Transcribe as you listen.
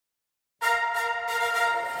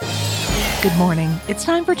Good morning. It's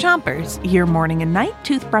time for Chompers, your morning and night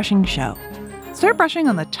toothbrushing show. Start brushing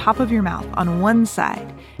on the top of your mouth on one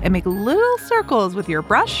side and make little circles with your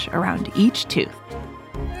brush around each tooth.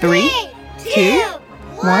 3, 2,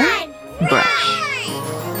 1, brush.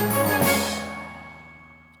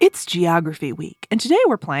 It's Geography Week, and today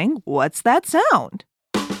we're playing What's That Sound?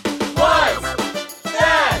 What's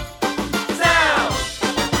that sound?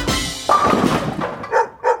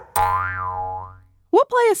 We'll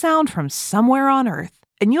play a sound from somewhere on Earth,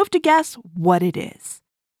 and you have to guess what it is.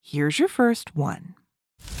 Here's your first one.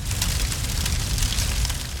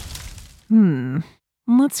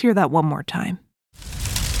 Let's hear that one more time.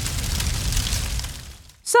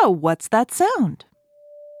 So, what's that sound?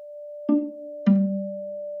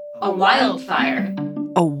 A wildfire.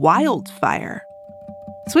 A wildfire.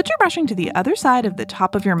 Switch your brushing to the other side of the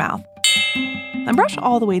top of your mouth. Then brush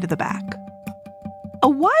all the way to the back. A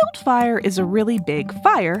wildfire is a really big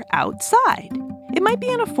fire outside. It might be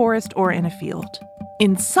in a forest or in a field.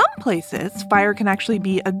 In some places, fire can actually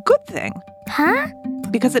be a good thing. Huh?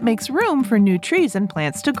 Because it makes room for new trees and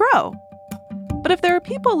plants to grow. But if there are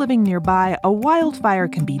people living nearby, a wildfire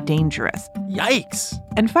can be dangerous. Yikes!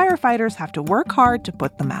 And firefighters have to work hard to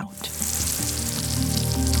put them out.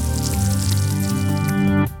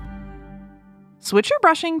 Switch your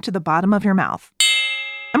brushing to the bottom of your mouth.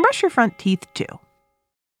 And brush your front teeth too.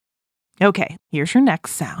 Okay, here's your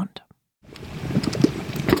next sound.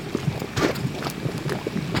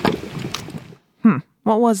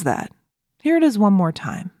 What was that? Here it is one more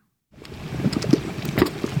time.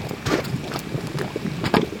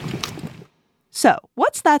 So,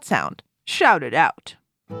 what's that sound? Shout it out.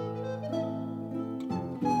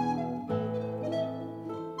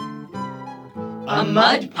 A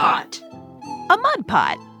mud pot. A mud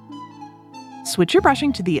pot. Switch your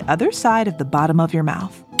brushing to the other side of the bottom of your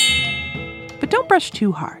mouth. But don't brush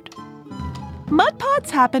too hard. Mud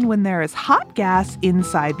pots happen when there is hot gas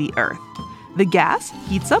inside the earth. The gas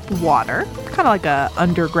heats up water, kind of like an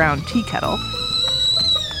underground tea kettle.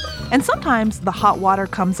 And sometimes the hot water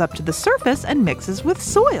comes up to the surface and mixes with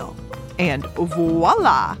soil. And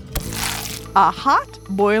voila! A hot,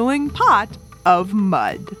 boiling pot of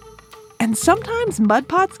mud. And sometimes mud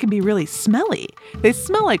pots can be really smelly. They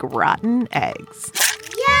smell like rotten eggs.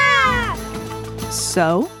 Yeah!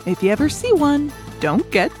 So, if you ever see one,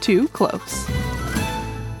 don't get too close.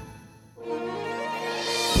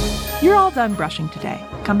 You're all done brushing today.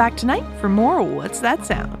 Come back tonight for more What's That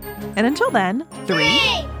Sound? And until then, 3,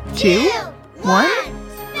 2, 1,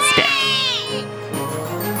 stay.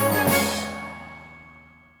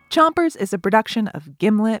 Chompers is a production of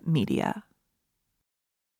Gimlet Media.